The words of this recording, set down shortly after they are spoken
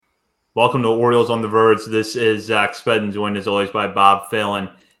Welcome to Orioles on the Verge. This is Zach Spedden, joined as always by Bob Phelan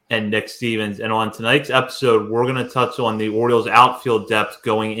and Nick Stevens. And on tonight's episode, we're going to touch on the Orioles outfield depth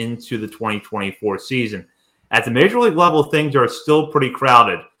going into the 2024 season. At the major league level, things are still pretty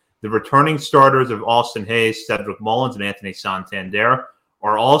crowded. The returning starters of Austin Hayes, Cedric Mullins, and Anthony Santander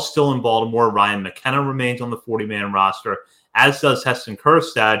are all still in Baltimore. Ryan McKenna remains on the 40-man roster, as does Heston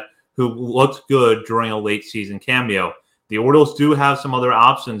Kjerstad, who looked good during a late season cameo. The Orioles do have some other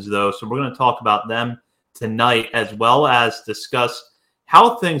options, though, so we're going to talk about them tonight, as well as discuss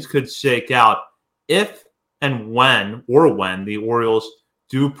how things could shake out if and when the Orioles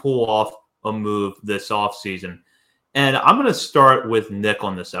do pull off a move this offseason. And I'm going to start with Nick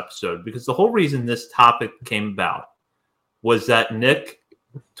on this episode, because the whole reason this topic came about was that Nick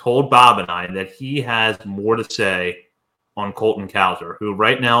told Bob and I that he has more to say on Colton Cowser, who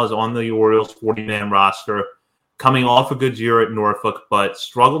right now is on the Orioles 40-man roster, coming off a good year at Norfolk, but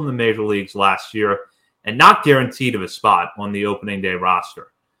struggled in the major leagues last year and not guaranteed of a spot on the opening day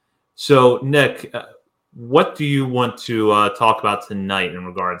roster. So, Nick, what do you want to talk about tonight in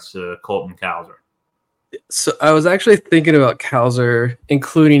regards to Colton Cowser? So I was actually thinking about Cowser,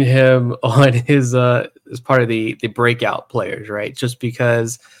 including him on his as part of the breakout players, right? Just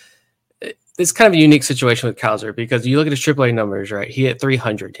because it's kind of a unique situation with Cowser, because you look at his AAA numbers, right? He hit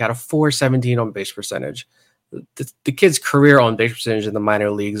 300. He had a 417 on base percentage. The kid's career on base percentage in the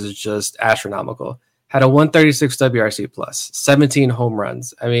minor leagues is just astronomical. Had a 136 WRC plus, 17 home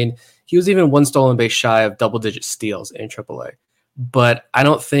runs. I mean, he was even one stolen base shy of double-digit steals in AAA. But I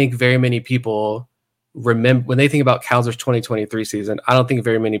don't think very many people remember, when they think about Cowser's 2023 season, I don't think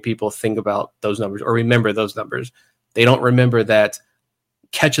very many people think about those numbers or remember those numbers. They don't remember that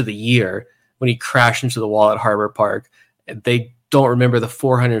catch of the year when he crashed into the wall at Harbor Park. They don't remember the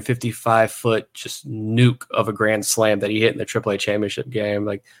 455-foot just nuke of a grand slam that he hit in the AAA championship game.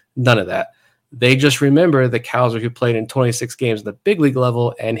 Like, none of that. They just remember the Cowser who played in 26 games at the big league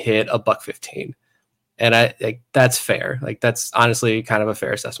level and hit a $115. And that's fair. Like, that's honestly kind of a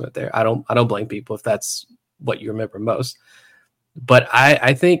fair assessment there. I don't blame people if that's what you remember most. But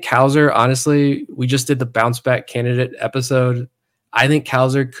I think Cowser, honestly, we just did the bounce back candidate episode. I think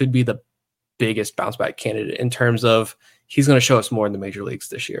Cowser could be the biggest bounce back candidate in terms of he's going to show us more in the major leagues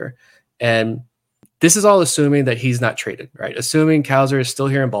this year. And this is all assuming that he's not traded, right? Assuming Cowser is still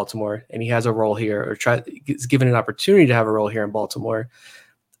here in Baltimore and he has a role here, or is given an opportunity to have a role here in Baltimore.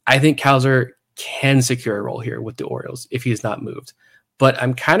 I think Cowser can secure a role here with the Orioles if he's not moved. But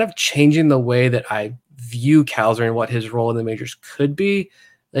I'm kind of changing the way that I view Cowser and what his role in the majors could be.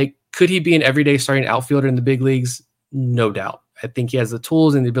 Like, could he be an everyday starting outfielder in the big leagues? No doubt. I think he has the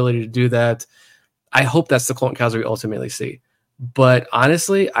tools and the ability to do that. I hope that's the Colton Cowser we ultimately see. But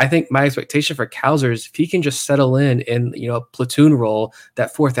honestly, I think my expectation for Cowser is if he can just settle in a platoon role,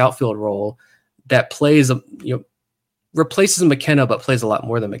 that fourth outfield role that plays, replaces McKenna, but plays a lot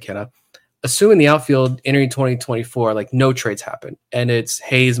more than McKenna. Assuming the outfield entering 2024, like, no trades happen, and it's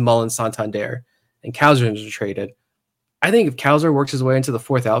Hayes, Mullins, Santander, and Cowser is traded. I think if Cowser works his way into the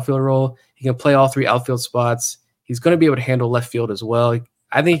fourth outfield role, he can play all three outfield spots. He's going to be able to handle left field as well.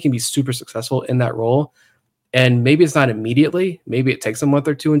 I think he can be super successful in that role. And maybe it's not immediately. Maybe it takes a month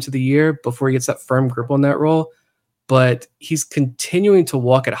or two into the year before he gets that firm grip on that role. But he's continuing to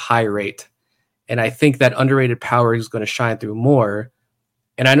walk at a high rate. And I think that underrated power is going to shine through more.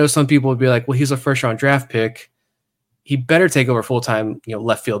 And I know some people would be like, well, he's a first-round draft pick. He better take over full-time,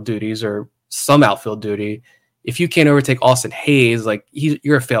 left field duties or some outfield duty. If you can't overtake Austin Hayes, like,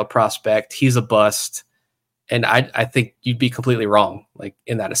 you're a failed prospect. He's a bust. And I think you'd be completely wrong, like,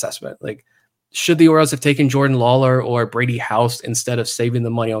 in that assessment. Like, should the Orioles have taken Jordan Lawler or Brady House instead of saving the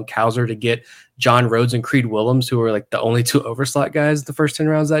money on Cowser to get John Rhodes and Creed Willems, who were like the only two overslot guys the first 10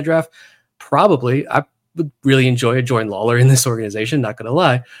 rounds of that draft? Probably. I would really enjoy a Jordan Lawler in this organization, not going to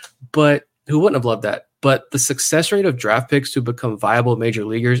lie. But who wouldn't have loved that? But the success rate of draft picks to become viable major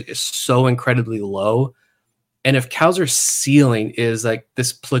leaguers is so incredibly low. And if Cowser's ceiling is like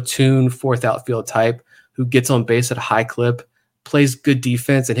this platoon fourth outfield type who gets on base at a high clip, plays good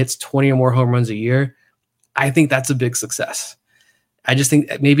defense, and hits 20 or more home runs a year, I think that's a big success. I just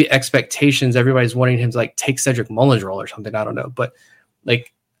think maybe expectations, everybody's wanting him to like take Cedric Mullins' role or something. I don't know. But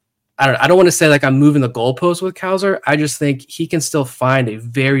like, I don't want to say like I'm moving the goalpost with Cowser. I just think he can still find a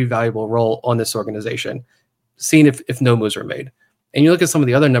very valuable role on this organization, seeing if no moves are made. And you look at some of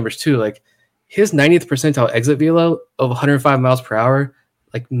the other numbers too, like his 90th percentile exit velo of 105 miles per hour,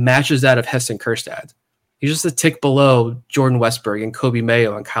 like matches that of Heston Kjerstad. He's just a tick below Jordan Westburg and Kobe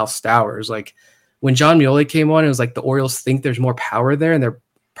Mayo and Kyle Stowers. Like, when John Mioli came on, it was like the Orioles think there's more power there and they're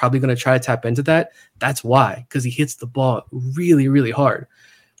probably going to try to tap into that. That's why, because he hits the ball really, really hard.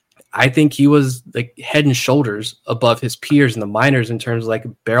 I think he was like head and shoulders above his peers in the minors in terms of like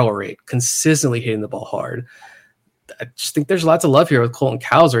barrel rate, consistently hitting the ball hard. I just think there's lots of love here with Colton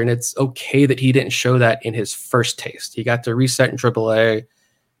Cowser, and it's okay that he didn't show that in his first taste. He got to reset in AAA.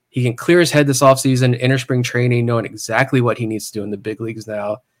 He can clear his head this offseason, enter spring training, knowing exactly what he needs to do in the big leagues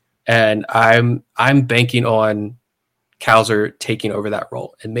now. And I'm banking on Cowser taking over that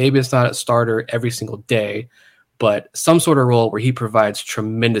role. And maybe it's not a starter every single day, but some sort of role where he provides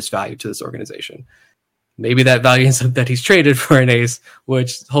tremendous value to this organization. Maybe that value is that he's traded for an ace,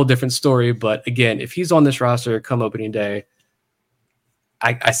 which is a whole different story. But again, if he's on this roster come opening day,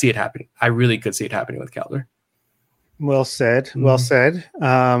 I see it happening. I really could see it happening with Cowser. Well said. Well said.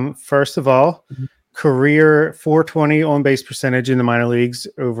 First of all, career 420 on base percentage in the minor leagues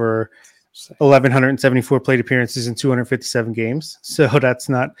over 1,174 plate appearances in 257 games. So that's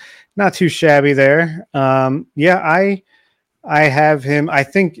not too shabby there. I have him. I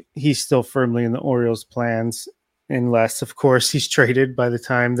think he's still firmly in the Orioles' plans, unless, of course, he's traded by the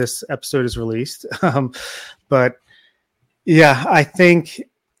time this episode is released. But yeah, I think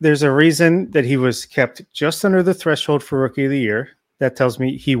there's a reason that he was kept just under the threshold for Rookie of the Year. That tells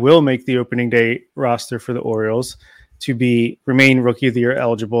me he will make the opening day roster for the Orioles to remain Rookie of the Year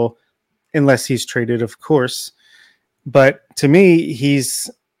eligible, unless he's traded, of course. But to me, he's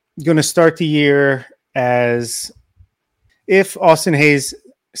going to start the year as if Austin Hayes,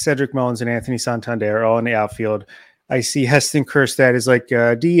 Cedric Mullins, and Anthony Santander are all in the outfield. I see Heston Kjerstad as like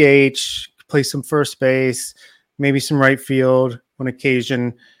a DH, play some first base, maybe some right field on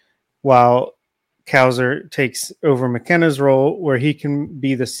occasion, while Cowser takes over McKenna's role where he can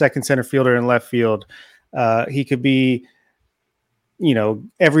be the second center fielder in left field. He could be,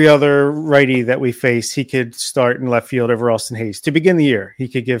 every other righty that we face, he could start in left field over Austin Hayes. To begin the year, he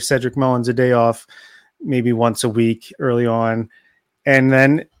could give Cedric Mullins a day off, maybe once a week early on. And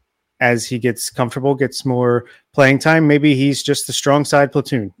then as he gets comfortable, gets more playing time, maybe he's just the strong side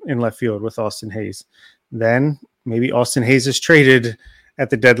platoon in left field with Austin Hayes. Then maybe Austin Hayes is traded at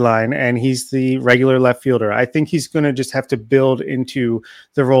the deadline and he's the regular left fielder. I think he's going to just have to build into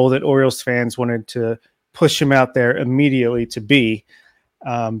the role that Orioles fans wanted to push him out there immediately to be,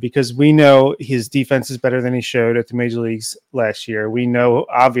 because we know his defense is better than he showed at the major leagues last year. We know,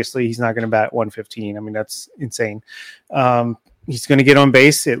 obviously, he's not going to bat 115. I mean, that's insane. He's going to get on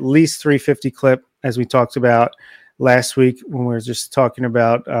base at least 350 clip, as we talked about last week when we were just talking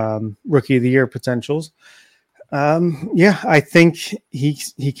about Rookie of the Year potentials. I think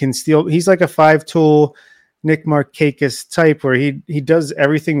he can steal. He's like a 5-tool Nick Markakis type where he does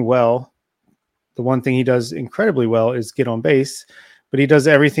everything well. The one thing he does incredibly well is get on base, but he does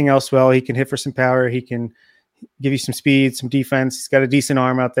everything else well. He can hit for some power. He can give you some speed, some defense. He's got a decent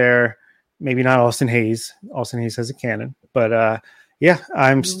arm out there. Maybe not Austin Hayes. Austin Hayes has a cannon. But,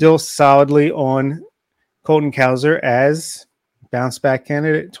 I'm still solidly on Colton Cowser as bounce-back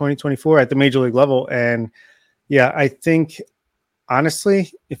candidate 2024 at the major league level. And, I think, honestly,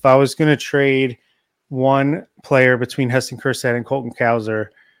 if I was going to trade one player between Heston Kjerstad and Colton Cowser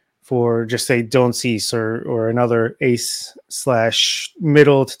for just say Dylan Cease or another ace /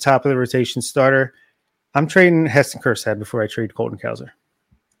 middle to top of the rotation starter, I'm trading Heston Kjerstad before I trade Colton Cowser.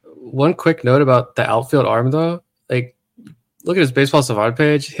 One quick note about the outfield arm, though. Like, look at his Baseball Savant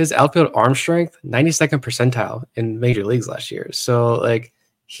page. His outfield arm strength, 92nd percentile in major leagues last year. So, like,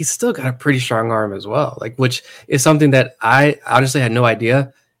 he's still got a pretty strong arm as well, like, which is something that I honestly had no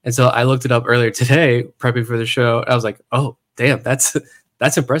idea. And so I looked it up earlier today, prepping for the show. I was like, oh, damn, that's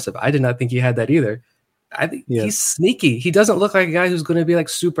impressive. I did not think he had that either. I think he's sneaky. He doesn't look like a guy who's going to be like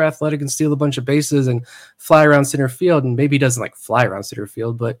super athletic and steal a bunch of bases and fly around center field. And maybe he doesn't like fly around center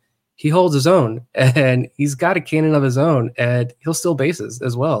field, but he holds his own and he's got a cannon of his own and he'll steal bases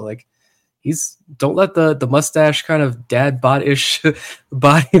as well. Like, don't let the mustache kind of dad bod-ish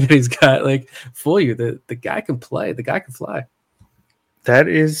body that he's got like fool you. The guy can play. The guy can fly. That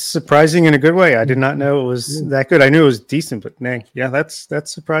is surprising in a good way. I did not know it was that good. I knew it was decent, but that's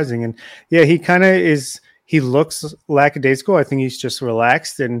surprising. And he kind of is. He looks lackadaisical. I think he's just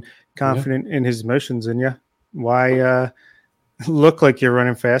relaxed and confident in his emotions. And why look like you're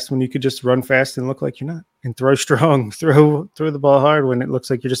running fast when you could just run fast and look like you're not, and throw strong, throw the ball hard when it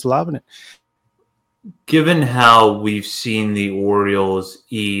looks like you're just lobbing it. Given how we've seen the Orioles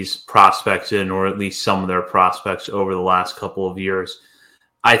ease prospects in, or at least some of their prospects over the last couple of years,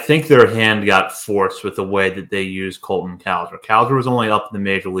 I think their hand got forced with the way that they used Colton Cowser. Cowser was only up in the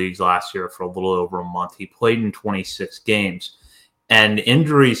major leagues last year for a little over a month. He played in 26 games. And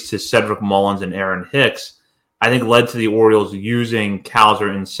injuries to Cedric Mullins and Aaron Hicks, I think, led to the Orioles using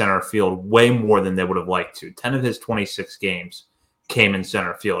Cowser in center field way more than they would have liked to. 10 of his 26 games, came in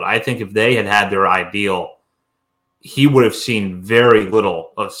center field. I think if they had had their ideal, he would have seen very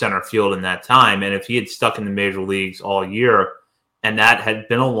little of center field in that time. And if he had stuck in the major leagues all year and that had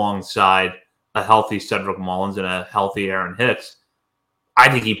been alongside a healthy Cedric Mullins and a healthy Aaron Hicks, I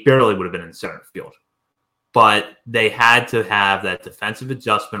think he barely would have been in center field. But they had to have that defensive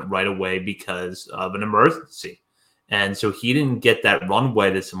adjustment right away because of an emergency. And so he didn't get that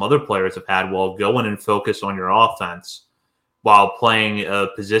runway that some other players have had. Well, go in and focus on your offense while playing a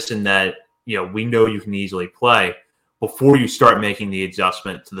position that, we know you can easily play before you start making the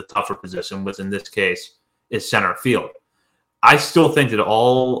adjustment to the tougher position, which in this case is center field. I still think that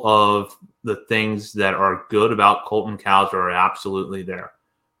all of the things that are good about Colton Cowser are absolutely there.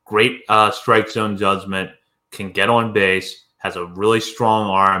 Great strike zone judgment, can get on base, has a really strong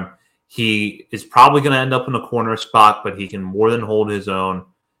arm. He is probably going to end up in a corner spot, but he can more than hold his own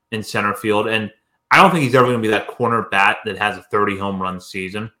in center field. And I don't think he's ever going to be that corner bat that has a 30 home run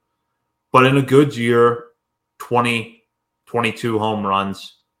season. But in a good year, 20, 22 home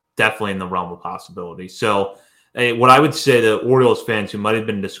runs, definitely in the realm of possibility. So what I would say to Orioles fans who might have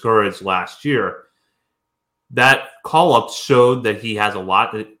been discouraged last year, that call-up showed that he has a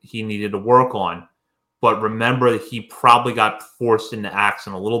lot that he needed to work on. But remember that he probably got forced into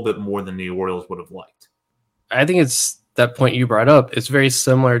action a little bit more than the Orioles would have liked. I think it's that point you brought up. It's very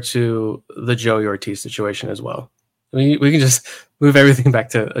similar to the Joey Ortiz situation as well. I mean, we can just move everything back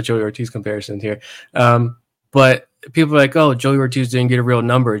to a Joey Ortiz comparison here. But people are like, oh, Joey Ortiz didn't get a real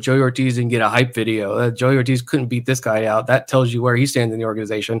number. Joey Ortiz didn't get a hype video. Joey Ortiz couldn't beat this guy out. That tells you where he stands in the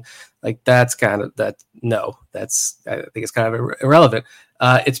organization. Like, that's kind of that. No, I think it's kind of irrelevant.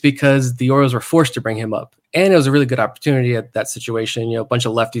 It's because the Orioles were forced to bring him up. And it was a really good opportunity at that situation. A bunch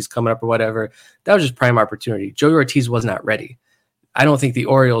of lefties coming up or whatever. That was just prime opportunity. Joey Ortiz was not ready. I don't think the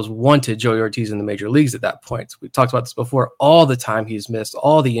Orioles wanted Joey Ortiz in the major leagues at that point. We've talked about this before. All the time he's missed,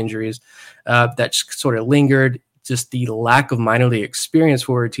 all the injuries that sort of lingered, just the lack of minor league experience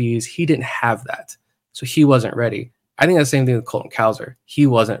for Ortiz. He didn't have that. So he wasn't ready. I think that's the same thing with Colton Cowser. He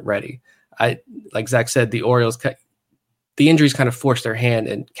wasn't ready. Like Zach said, the Orioles, the injuries kind of forced their hand,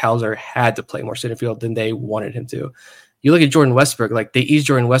 and Cowser had to play more center field than they wanted him to. You look at Jordan Westburg, like they eased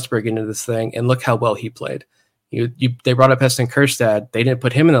Jordan Westburg into this thing, and look how well he played. They brought up Heston Kjerstad. They didn't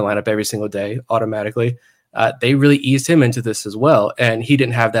put him in the lineup every single day automatically. They really eased him into this as well, and he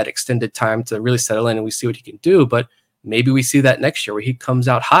didn't have that extended time to really settle in, and we see what he can do. But maybe we see that next year where he comes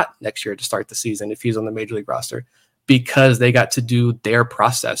out hot next year to start the season if he's on the major league roster, because they got to do their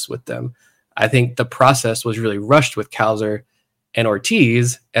process with them. I think the process was really rushed with Cowser and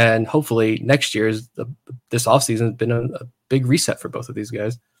Ortiz, and hopefully next year's this offseason has been a big reset for both of these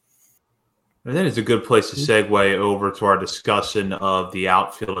guys. I think it's a good place to segue over to our discussion of the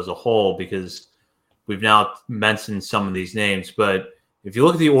outfield as a whole, because we've now mentioned some of these names. But if you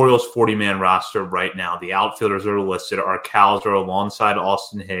look at the Orioles 40-man roster right now, the outfielders that are listed are Cowser alongside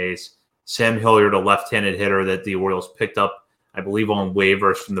Austin Hayes, Sam Hilliard, a left-handed hitter that the Orioles picked up, I believe, on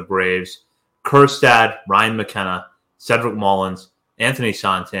waivers from the Braves, Kjerstad, Ryan McKenna, Cedric Mullins, Anthony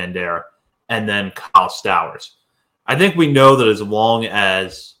Santander, and then Kyle Stowers. I think we know that as long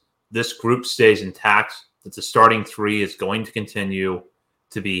as this group stays intact, that the starting three is going to continue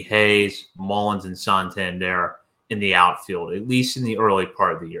to be Hayes, Mullins, and Santander in the outfield, at least in the early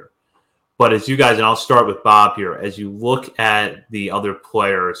part of the year. But as you guys, and I'll start with Bob here, as you look at the other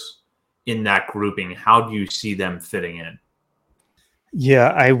players in that grouping, how do you see them fitting in?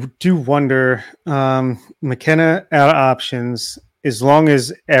 Yeah, I do wonder. McKenna out of options. As long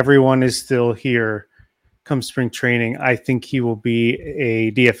as everyone is still here come spring training, I think he will be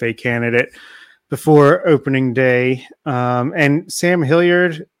a DFA candidate before opening day. And Sam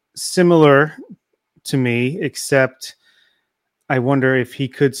Hilliard, similar to me, except I wonder if he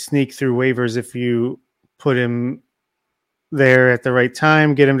could sneak through waivers if you put him there at the right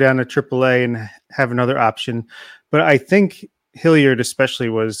time, get him down to AAA and have another option. But I think Hilliard especially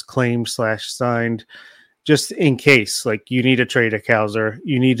was claimed / signed just in case, like you need to trade a Cowser,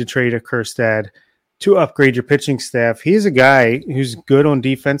 you need to trade a Kjerstad to upgrade your pitching staff. He's a guy who's good on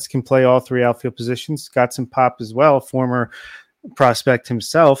defense, can play all three outfield positions, got some pop as well, former prospect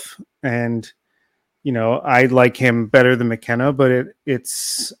himself. And, I like him better than McKenna, but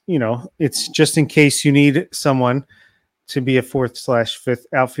it's just in case you need someone to be a 4th / 5th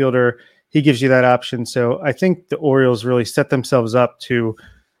outfielder. He gives you that option. So I think the Orioles really set themselves up to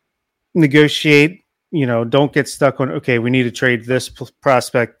negotiate, don't get stuck on, okay, we need to trade this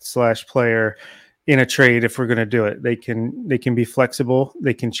prospect / player in a trade if we're going to do it. They can be flexible.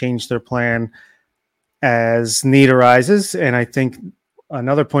 They can change their plan as need arises. And I think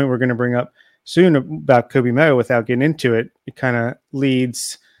another point we're going to bring up, soon about Kobe Mayo without getting into it, it kind of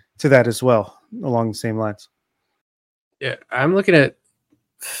leads to that as well along the same lines. Yeah, I'm looking at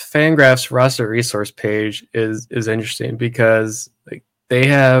Fangraph's roster resource page is interesting because like they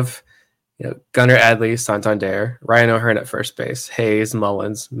have Gunnar Adley, Santander, Ryan O'Hearn at first base, Hayes,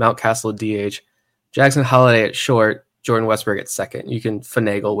 Mullins, Mountcastle DH, Jackson Holiday at short, Jordan Westberg at second. You can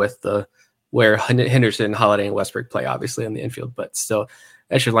finagle with where Henderson, Holiday, and Westberg play, obviously, on the infield, but still,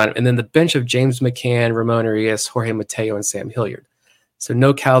 that's your lineup. And then the bench of James McCann, Ramon Arias, Jorge Mateo, and Sam Hilliard. So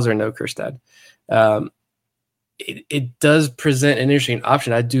no Calzer, no Kjerstad. It does present an interesting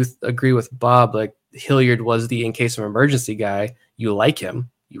option. I do agree with Bob. Like Hilliard was the in case of emergency guy. You like him.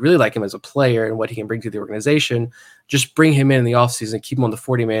 You really like him as a player and what he can bring to the organization. Just bring him in the offseason, keep him on the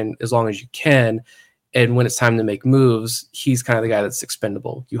 40-man as long as you can. And when it's time to make moves, he's kind of the guy that's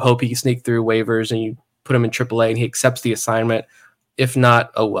expendable. You hope he can sneak through waivers and you put him in AAA and he accepts the assignment. If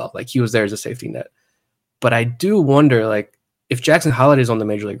not, oh well. Like he was there as a safety net. But I do wonder, like, if Jackson Holiday is on the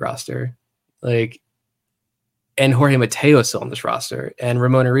major league roster, like, and Jorge Mateo is still on this roster, and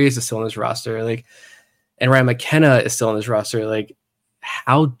Ramon Arias is still on this roster, like, and Ryan McKenna is still on this roster, like,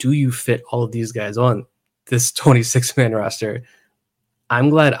 how do you fit all of these guys on this 26-man roster? I'm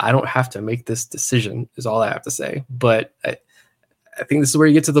glad I don't have to make this decision, is all I have to say. But I think this is where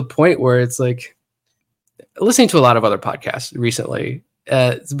you get to the point where it's like, listening to a lot of other podcasts recently,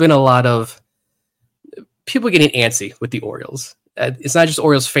 it's been a lot of people getting antsy with the Orioles. It's not just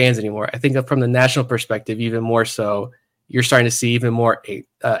Orioles fans anymore. I think from the national perspective, even more so, you're starting to see even more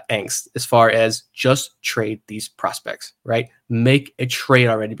angst as far as just trade these prospects, right? Make a trade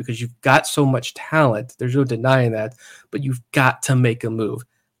already because you've got so much talent. There's no denying that, but you've got to make a move.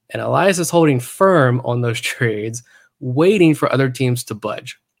 And Elias is holding firm on those trades, waiting for other teams to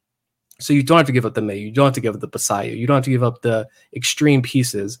budge. So you don't have to give up the May. You don't have to give up the Basayo. You don't have to give up the extreme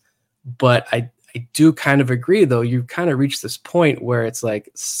pieces. But I do kind of agree, though. You've kind of reached this point where it's like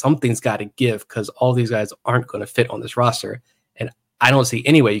something's got to give because all these guys aren't going to fit on this roster. And I don't see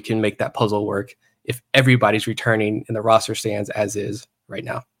any way you can make that puzzle work if everybody's returning and the roster stands as is right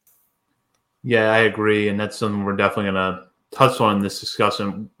now. Yeah, I agree. And that's something we're definitely going to touch on in this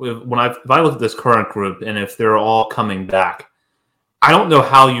discussion. If I look at this current group and if they're all coming back, I don't know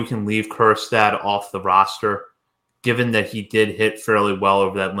how you can leave Kjerstad off the roster, given that he did hit fairly well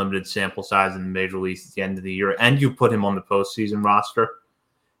over that limited sample size in the major leagues at the end of the year, and you put him on the postseason roster.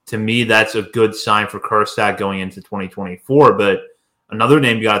 To me, that's a good sign for Kjerstad going into 2024. But another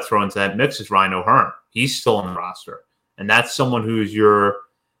name you got to throw into that mix is Ryan O'Hearn. He's still on the roster. And that's someone who's your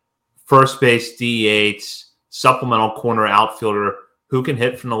first base DH, supplemental corner outfielder who can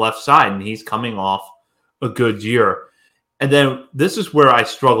hit from the left side, and he's coming off a good year. And then this is where I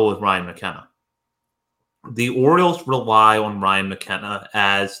struggle with Ryan McKenna. The Orioles rely on Ryan McKenna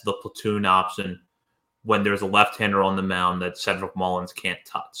as the platoon option when there's a left-hander on the mound that Cedric Mullins can't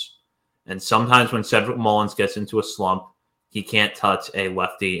touch. And sometimes when Cedric Mullins gets into a slump, he can't touch a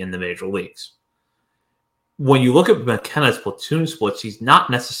lefty in the major leagues. When you look at McKenna's platoon splits, he's not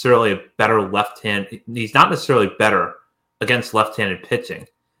necessarily better against left-handed pitching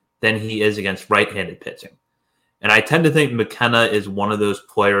than he is against right-handed pitching. And I tend to think McKenna is one of those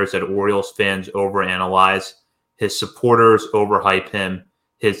players that Orioles fans overanalyze. His supporters overhype him.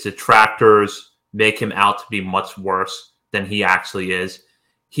 His detractors make him out to be much worse than he actually is.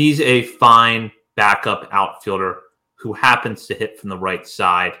 He's a fine backup outfielder who happens to hit from the right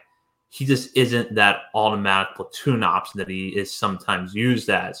side. He just isn't that automatic platoon option that he is sometimes used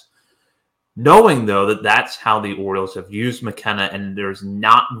as. Knowing, though, that that's how the Orioles have used McKenna and there's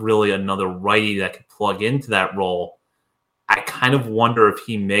not really another righty that could plug into that role, I kind of wonder if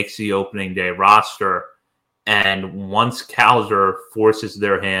he makes the opening day roster and once Calzer forces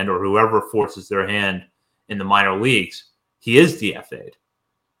their hand or whoever forces their hand in the minor leagues, he is DFA'd.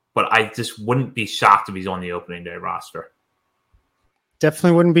 But I just wouldn't be shocked if he's on the opening day roster.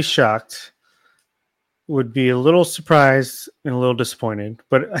 Definitely wouldn't be shocked. Would be a little surprised and a little disappointed,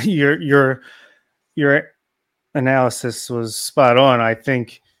 but your analysis was spot on. I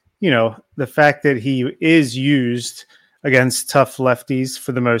think, the fact that he is used against tough lefties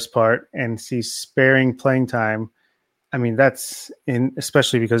for the most part and he's sparing playing time. I mean, that's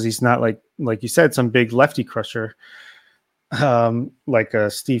especially because he's not like you said, some big lefty crusher, like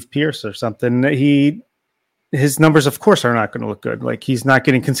a Steve Pearce or something. His numbers, of course, are not going to look good. Like he's not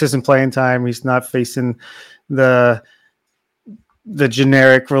getting consistent playing time. He's not facing the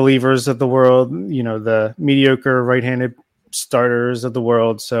generic relievers of the world, the mediocre right-handed starters of the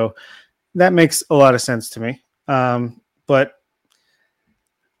world. So that makes a lot of sense to me. But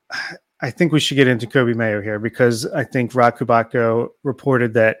I think we should get into Kobe Mayo here because I think Rod Kubatko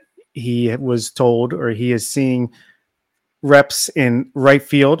reported that he was told, or he is seeing reps in right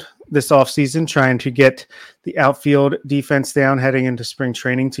field this offseason, trying to get the outfield defense down heading into spring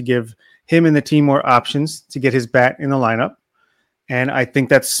training to give him and the team more options to get his bat in the lineup. And I think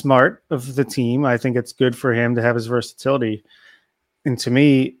that's smart of the team. I think it's good for him to have his versatility. And to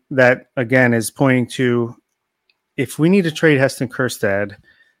me, that again is pointing to, if we need to trade Heston Kjerstad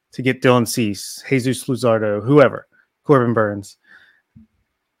to get Dylan Cease, Jesus Luzardo, whoever, Corbin Burns,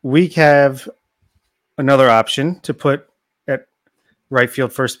 we have another option to put at right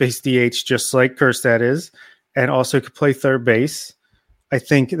field, first base, DH, just like Kjerstad is, and also could play third base. I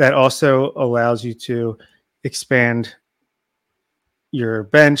think that also allows you to expand your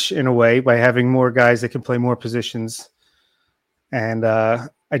bench in a way by having more guys that can play more positions. And I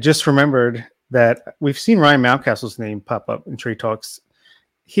just remembered that we've seen Ryan Mountcastle's name pop up in trade talks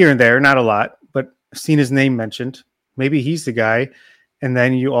here and there, not a lot, but I've seen his name mentioned. Maybe he's the guy. And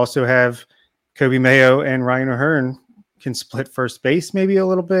then you also have Kobe Mayo and Ryan O'Hearn can split first base maybe a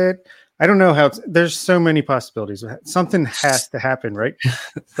little bit. I don't know how there's so many possibilities. Something has to happen, right?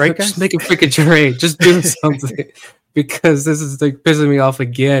 Right, guys? Just make a freaking trade. Just do something. Because this is like pissing me off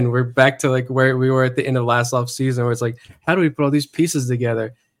again. We're back to like where we were at the end of last off season, where it's like, how do we put all these pieces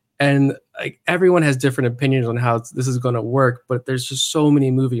together? And like everyone has different opinions on how this is going to work, but there's just so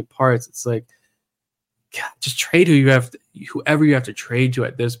many moving parts. It's like, God, just trade whoever you have to trade to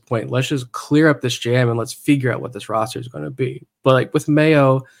at this point. Let's just clear up this jam and let's figure out what this roster is going to be. But like with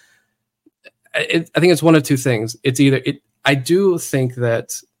Mayo, I think it's one of two things. It's either I do think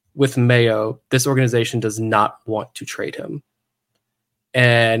that with Mayo, this organization does not want to trade him.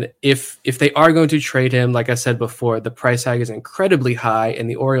 And if they are going to trade him, like I said before, the price tag is incredibly high, and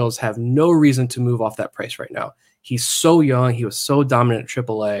the Orioles have no reason to move off that price right now. He's so young. He was so dominant at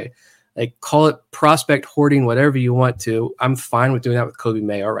AAA. Like, call it prospect hoarding, whatever you want to. I'm fine with doing that with Kobe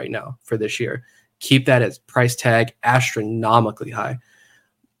Mayo right now for this year. Keep that as price tag astronomically high.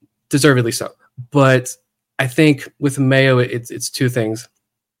 Deservedly so. But I think with Mayo, it's two things.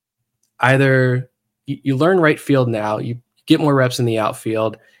 Either you learn right field now, you get more reps in the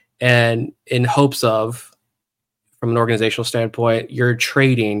outfield, and in hopes of, from an organizational standpoint, you're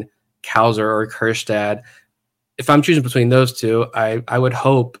trading Cowser or Kjerstad. If I'm choosing between those two, I would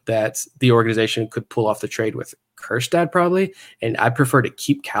hope that the organization could pull off the trade with Kjerstad probably, and I prefer to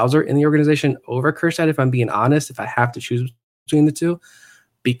keep Cowser in the organization over Kjerstad if I'm being honest, if I have to choose between the two,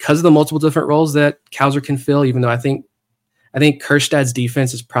 because of the multiple different roles that Cowser can fill, even though I think Kjerstad's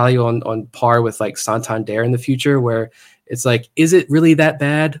defense is probably on par with like Santander in the future, where it's like, is it really that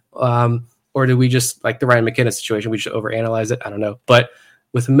bad? Or do we just, like the Ryan McKenna situation, we just overanalyze it? I don't know. But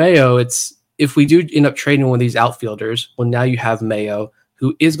with Mayo, it's, if we do end up trading one of these outfielders, well, now you have Mayo,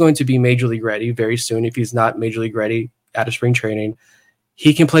 who is going to be major league ready very soon. If he's not major league ready out of spring training,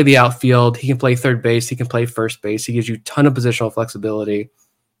 he can play the outfield. He can play third base. He can play first base. He gives you a ton of positional flexibility.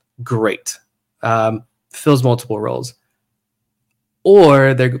 Great. Fills multiple roles.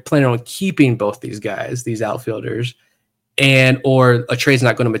 Or they're planning on keeping both these guys, these outfielders, or a trade's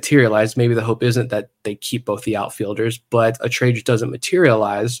not going to materialize. Maybe the hope isn't that they keep both the outfielders, but a trade just doesn't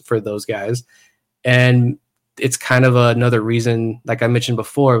materialize for those guys. And it's kind of another reason, like I mentioned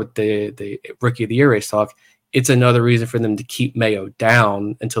before with the Rookie of the Year race talk, it's another reason for them to keep Mayo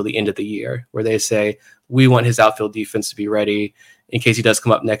down until the end of the year, where they say, we want his outfield defense to be ready in case he does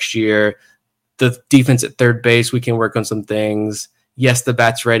come up next year. The defense at third base, we can work on some things. Yes, the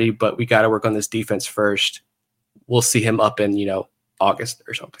bat's ready, but we got to work on this defense first. We'll see him up in, August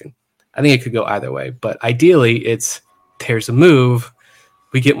or something. I think it could go either way, but ideally there's a move.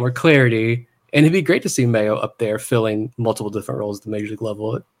 We get more clarity, and it'd be great to see Mayo up there filling multiple different roles at the major league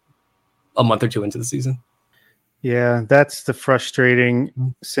level a month or two into the season. Yeah, that's the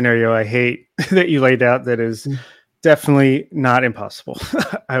frustrating scenario I hate that you laid out. That is definitely not impossible,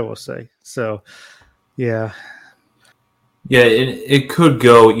 I will say. So, yeah. Yeah, it could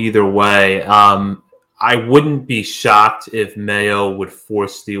go either way. I wouldn't be shocked if Mayo would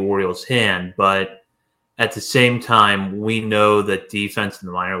force the Orioles' hand, but at the same time, we know that defense in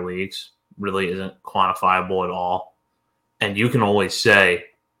the minor leagues really isn't quantifiable at all. And you can always say,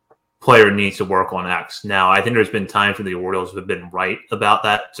 player needs to work on X. Now, I think there's been times when the Orioles have been right about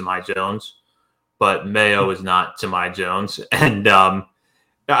that, Jahmai Jones, but Mayo is not Jahmai Jones. And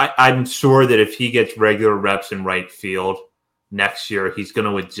I'm sure that if he gets regular reps in right field next year, he's going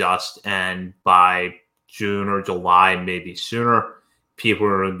to adjust, and by June or July, maybe sooner, people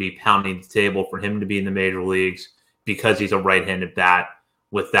are going to be pounding the table for him to be in the major leagues because he's a right-handed bat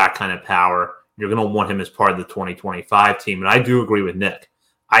with that kind of power. You're going to want him as part of the 2025 team. And I do agree with Nick.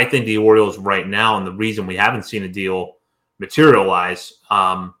 I think the Orioles right now, and the reason we haven't seen a deal materialize,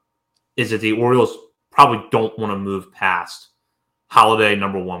 is that the Orioles probably don't want to move past Holiday,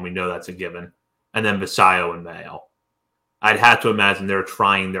 number one. We know that's a given. And then Basayo and Mayo. I'd have to imagine they're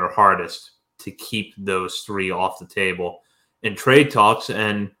trying their hardest to keep those three off the table in trade talks.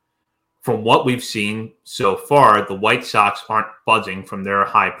 And from what we've seen so far, the White Sox aren't budging from their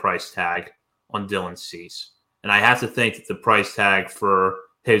high price tag on Dylan Cease. And I have to think that the price tag for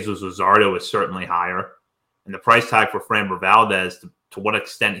Jesus Luzardo is certainly higher. And the price tag for Framber Valdez, to what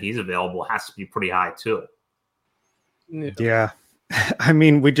extent he's available, has to be pretty high too. Yeah. I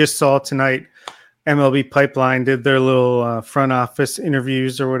mean, we just saw tonight MLB Pipeline did their little front office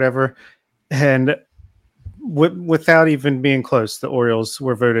interviews or whatever. And without even being close, the Orioles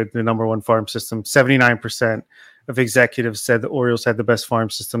were voted the number one farm system. 79% of executives said the Orioles had the best farm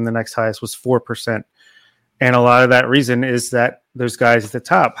system. The next highest was 4%. And a lot of that reason is that those guys at the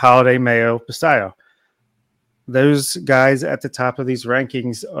top, Holiday, Mayo, Basayo, those guys at the top of these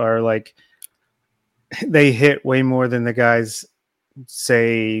rankings are like, they hit way more than the guys,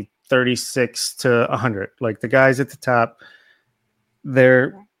 say, 36 to 100. Like the guys at the top,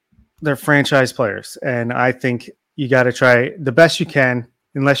 they're franchise players. And I think you got to try the best you can,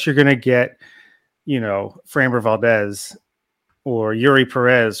 unless you're going to get, Framber Valdez or Yuri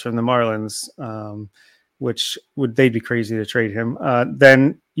Perez from the Marlins, which they'd be crazy to trade him.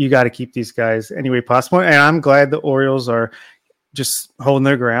 Then you got to keep these guys any way possible. And I'm glad the Orioles are just holding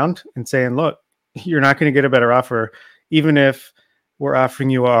their ground and saying, look, you're not going to get a better offer, even if we're offering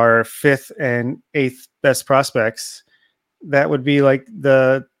you our 5th and 8th best prospects. That would be like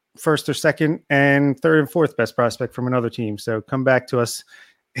the 1st or 2nd and 3rd and 4th best prospect from another team. So come back to us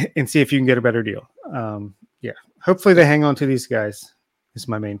and see if you can get a better deal. Hopefully they hang on to these guys is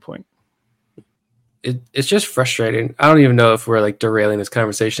my main point. It's just frustrating. I don't even know if we're like derailing this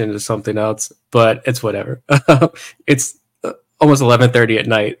conversation into something else, but it's whatever. It's almost 11:30 at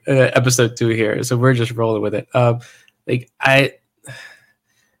night, episode 2 here. So we're just rolling with it. I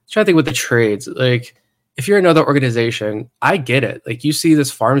try to think with the trades, like if you're another organization, I get it. Like you see this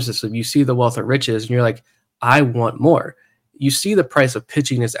farm system, you see the wealth of riches, and you're like, I want more. You see the price of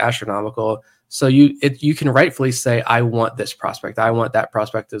pitching is astronomical. So you can rightfully say, I want this prospect. I want that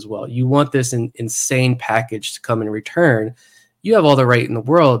prospect as well. You want this insane package to come in return. You have all the right in the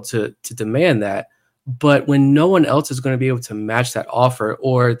world to demand that. But when no one else is going to be able to match that offer,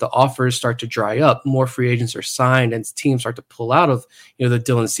 or the offers start to dry up, more free agents are signed and teams start to pull out of, the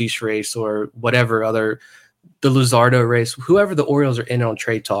Dylan Cease race or whatever other, the Luzardo race, whoever the Orioles are in on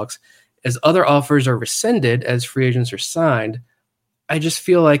trade talks, as other offers are rescinded, as free agents are signed, I just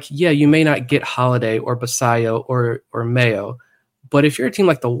feel like, you may not get Holiday or Basayo or Mayo, but if you're a team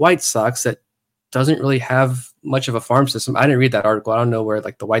like the White Sox that doesn't really have much of a farm system, I didn't read that article. I don't know where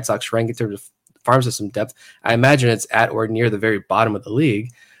like the White Sox rank in terms of farm system depth. I imagine it's at or near the very bottom of the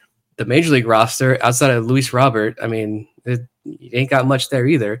league. The major league roster outside of Luis Robert, I mean, it ain't got much there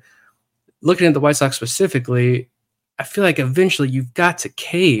either. Looking at the White Sox specifically, I feel like eventually you've got to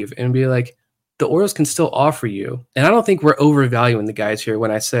cave and be like, the Orioles can still offer you. And I don't think we're overvaluing the guys here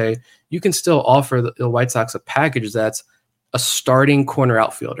when I say you can still offer the White Sox a package that's a starting corner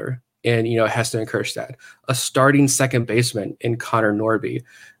outfielder in, Hester and Kjerstad, a starting second baseman in Connor Norby.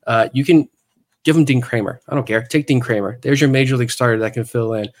 You can give them Dean Kramer. I don't care. Take Dean Kramer. There's your major league starter that can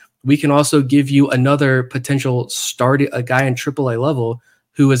fill in. We can also give you another potential a guy in AAA level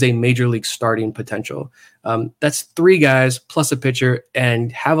who is a major league starting potential. That's 3 guys plus a pitcher,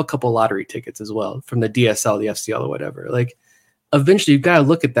 and have a couple lottery tickets as well from the DSL, the FCL, or whatever. Like, eventually you've got to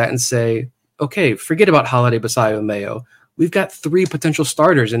look at that and say, okay, forget about Holiday, Basayo, and Mayo. We've got 3 potential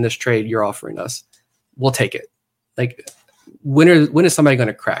starters in this trade you're offering us. We'll take it. Like, when is somebody going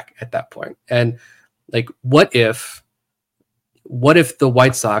to crack at that point? And like, what if the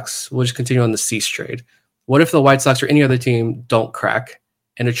White Sox will just continue on the Cease trade? What if the White Sox or any other team don't crack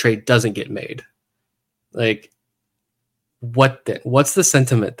and a trade doesn't get made? Like, what then? What's the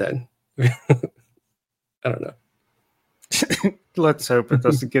sentiment then? I don't know. Let's hope it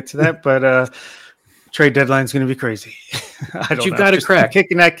doesn't get to that, but trade deadline is going to be crazy. You've got to crack. Keep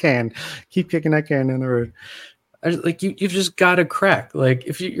kicking that can in the road. Like you've just got to crack. Like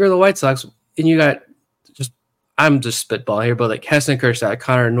if you're the White Sox and you got I'm just spitballing here, but like Heston Kjerstad,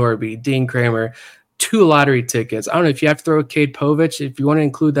 Connor Norby, Dean Kramer, 2 lottery tickets. I don't know if you have to throw Cade Povich, if you want to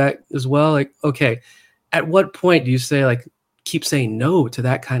include that as well. Like, okay, at what point do you say like keep saying no to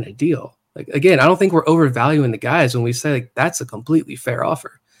that kind of deal? Like, again, I don't think we're overvaluing the guys when we say like that's a completely fair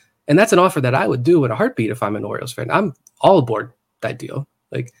offer. And that's an offer that I would do in a heartbeat if I'm an Orioles fan. I'm all aboard that deal.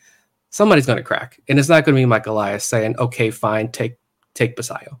 Like, somebody's going to crack. And it's not going to be Mike Elias saying, okay, fine, take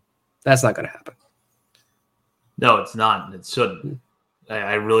Basayo. That's not going to happen. No, it's not. It shouldn't.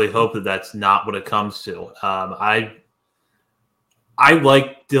 I really hope that that's not what it comes to. I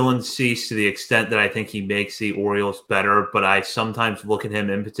like Dylan Cease to the extent that I think he makes the Orioles better, but I sometimes look at him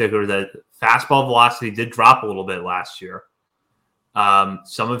in particular that fastball velocity did drop a little bit last year.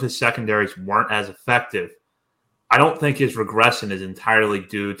 Some of his secondaries weren't as effective. I don't think his regression is entirely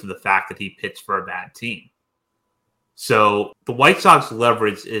due to the fact that he pitched for a bad team. So the White Sox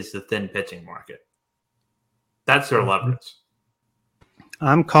leverage is the thin pitching market. That's their leverage.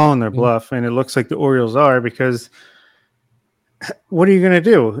 I'm calling their bluff, and it looks like the Orioles are, because what are you going to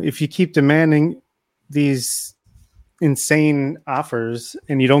do if you keep demanding these insane offers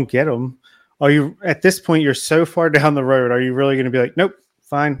and you don't get them? Are you, at this point, you're so far down the road, are you really going to be like, nope,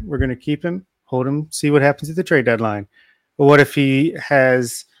 fine, we're going to keep him, hold him, see what happens at the trade deadline? But what if he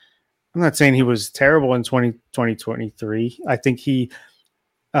has, I'm not saying he was terrible in 2023. I think he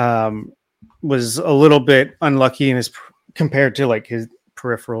was a little bit unlucky in his compared to like his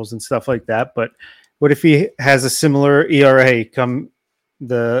peripherals and stuff like that. But what if he has a similar ERA come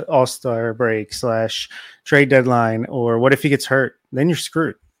the All-Star break / trade deadline? Or what if he gets hurt? Then you're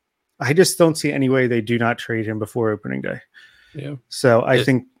screwed. I just don't see any way they do not trade him before opening day. Yeah. So I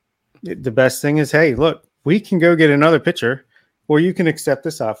think the best thing is, hey, look, we can go get another pitcher, or you can accept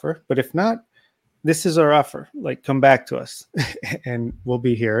this offer. But if not, this is our offer. Like, come back to us and we'll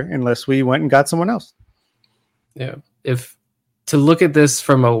be here unless we went and got someone else. Yeah. If to look at this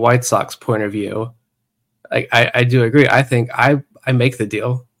from a White Sox point of view, I do agree. I think I make the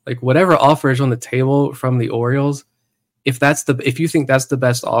deal. Like, whatever offer is on the table from the Orioles, if you think that's the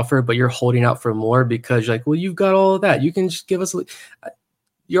best offer, but you're holding out for more because you're like, well, you've got all of that, you can just give us.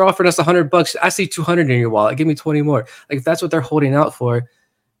 You're offering us $100. I see 200 in your wallet. Give me 20 more. Like, if that's what they're holding out for,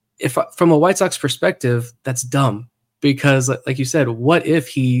 if from a White Sox perspective, that's dumb, because like you said, what if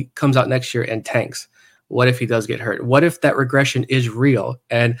he comes out next year and tanks? What if he does get hurt? What if that regression is real?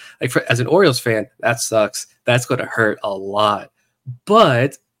 And like, as an Orioles fan, that sucks. That's going to hurt a lot.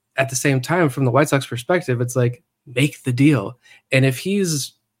 But at the same time, from the White Sox perspective, it's like, make the deal. And if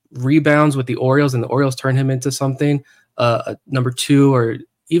he's rebounds with the Orioles and the Orioles turn him into something, a number 2, or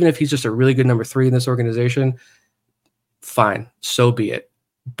even if he's just a really good number 3 in this organization, fine, so be it.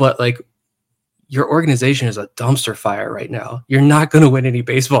 But like, your organization is a dumpster fire right now. You're not going to win any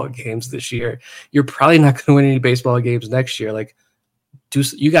baseball games this year. You're probably not going to win any baseball games next year. Like,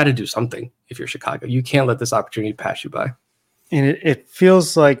 you got to do something if you're Chicago. You can't let this opportunity pass you by. And it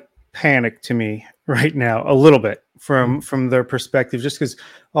feels like panic to me right now, a little bit from their perspective, just because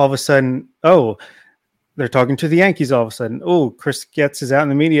all of a sudden, they're talking to the Yankees all of a sudden. Oh, Chris Getz is out in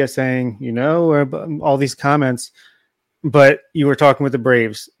the media saying, all these comments. But you were talking with the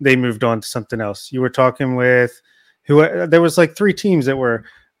Braves. They moved on to something else. You were talking with there was like 3 teams that were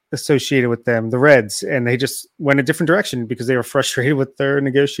associated with them, the Reds, and they just went a different direction because they were frustrated with their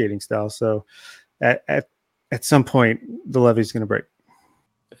negotiating style. So at some point, the levee's going to break.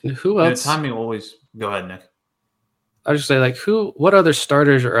 And who else? Timing always. Go ahead, Nick. I just say, like, what other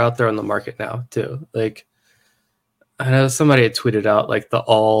starters are out there on the market now too? Like, I know somebody had tweeted out like the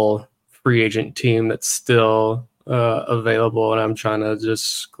all free agent team that's still available, and I'm trying to just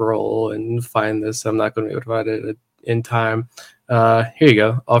scroll and find this. I'm not going to be able to find it in time. Here you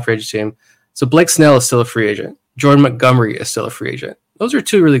go, all free agent team. So Blake Snell is still a free agent. Jordan Montgomery is still a free agent. Those are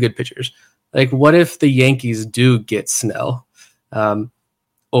 2 really good pitchers. Like, what if the Yankees do get Snell,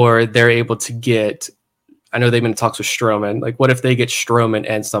 or they're able to get? I know they've been in talks with Stroman. Like, what if they get Stroman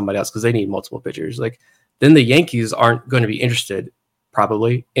and somebody else, because they need multiple pitchers? Like, then the Yankees aren't going to be interested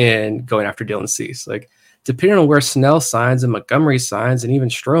probably in going after Dylan Cease. Like, depending on where Snell signs and Montgomery signs and even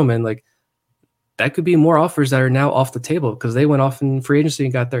Stroman, like, that could be more offers that are now off the table because they went off in free agency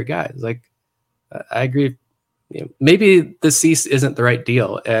and got their guys. Like, I agree. Maybe the Cease isn't the right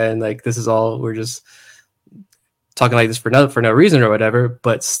deal, and like, this is all, we're just talking like this for no reason or whatever.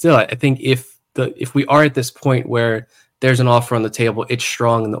 But still, I think if we are at this point where there's an offer on the table, it's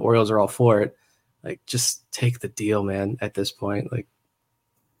strong, and the Orioles are all for it, like, just take the deal, man. At this point, like,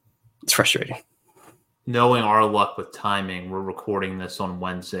 it's frustrating. Knowing our luck with timing, we're recording this on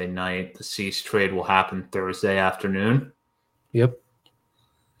Wednesday night. The Cease trade will happen Thursday afternoon. Yep.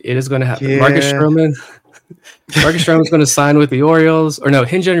 It is going to happen. Yeah. Marcus Stroman's going to sign with the Orioles. Or no,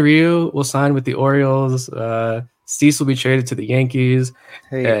 Hyun-Jin Ryu will sign with the Orioles. Cease will be traded to the Yankees.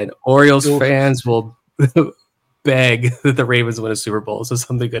 Hey, and Orioles fans will beg that the Ravens win a Super Bowl so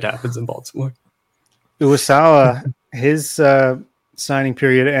something good happens in Baltimore. Uwasawa, his signing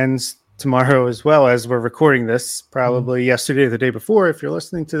period ends tomorrow as well, as we're recording this, probably yesterday or the day before if you're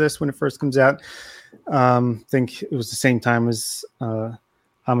listening to this when it first comes out. I think it was the same time as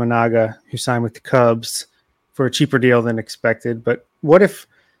Amanaga, who signed with the Cubs for a cheaper deal than expected. But what if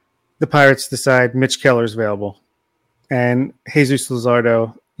the Pirates decide Mitch Keller's available and Jesus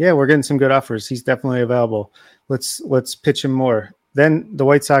Luzardo? Yeah, we're getting some good offers. He's definitely available. Let's pitch him more. Then the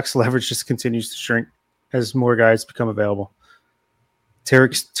White Sox leverage just continues to shrink as more guys become available.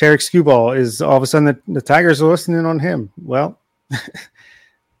 Tarek Skubal is all of a sudden the Tigers are listening on him. Well,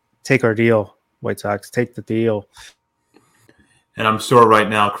 take our deal, White Sox. Take the deal. And I'm sure right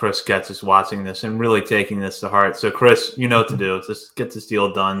now Chris Getz is watching this and really taking this to heart. So, Chris, you know what to do. Just get this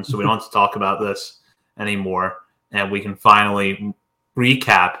deal done so we don't have to talk about this anymore. And we can finally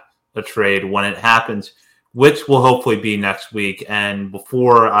recap a trade when it happens, which will hopefully be next week. And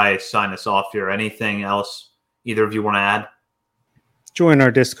before I sign us off here, anything else either of you want to add? Join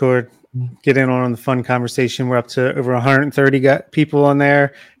our Discord. Get in on the fun conversation. We're up to over 130 people on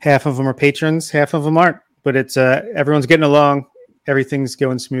there. Half of them are patrons, half of them aren't. But it's everyone's getting along. Everything's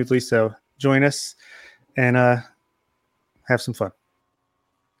going smoothly. So join us and have some fun.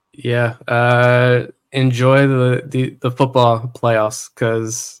 Yeah. Enjoy the football playoffs,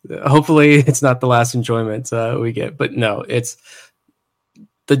 because hopefully it's not the last enjoyment we get. But no, it's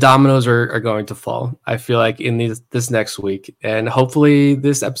the dominoes are going to fall, I feel like, in this next week. And hopefully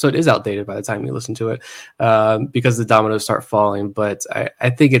this episode is outdated by the time you listen to it, because the dominoes start falling. But I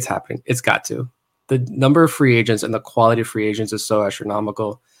think it's happening. It's got to. The number of free agents and the quality of free agents is so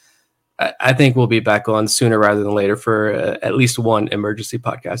astronomical. I think we'll be back on sooner rather than later for at least one emergency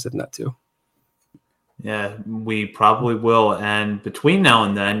podcast, if not two. Yeah, we probably will. And between now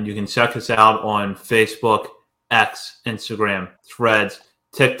and then, you can check us out on Facebook, X, Instagram, Threads,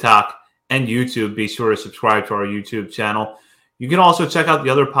 TikTok, and YouTube. Be sure to subscribe to our YouTube channel. You can also check out the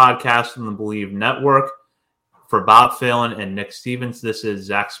other podcasts on the Believe Network. For Bob Phelan and Nick Stevens, this is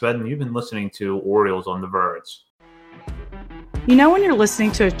Zach Spedden. You've been listening to Orioles on the Verge. You know when you're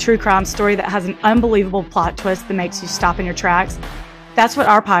listening to a true crime story that has an unbelievable plot twist that makes you stop in your tracks? That's what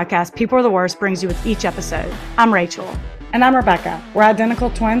our podcast, People Are the Worst, brings you with each episode. I'm Rachel. And I'm Rebecca. We're identical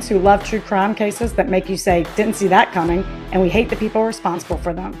twins who love true crime cases that make you say, didn't see that coming, and we hate the people responsible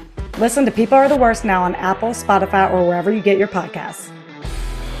for them. Listen to People Are the Worst now on Apple, Spotify, or wherever you get your podcasts.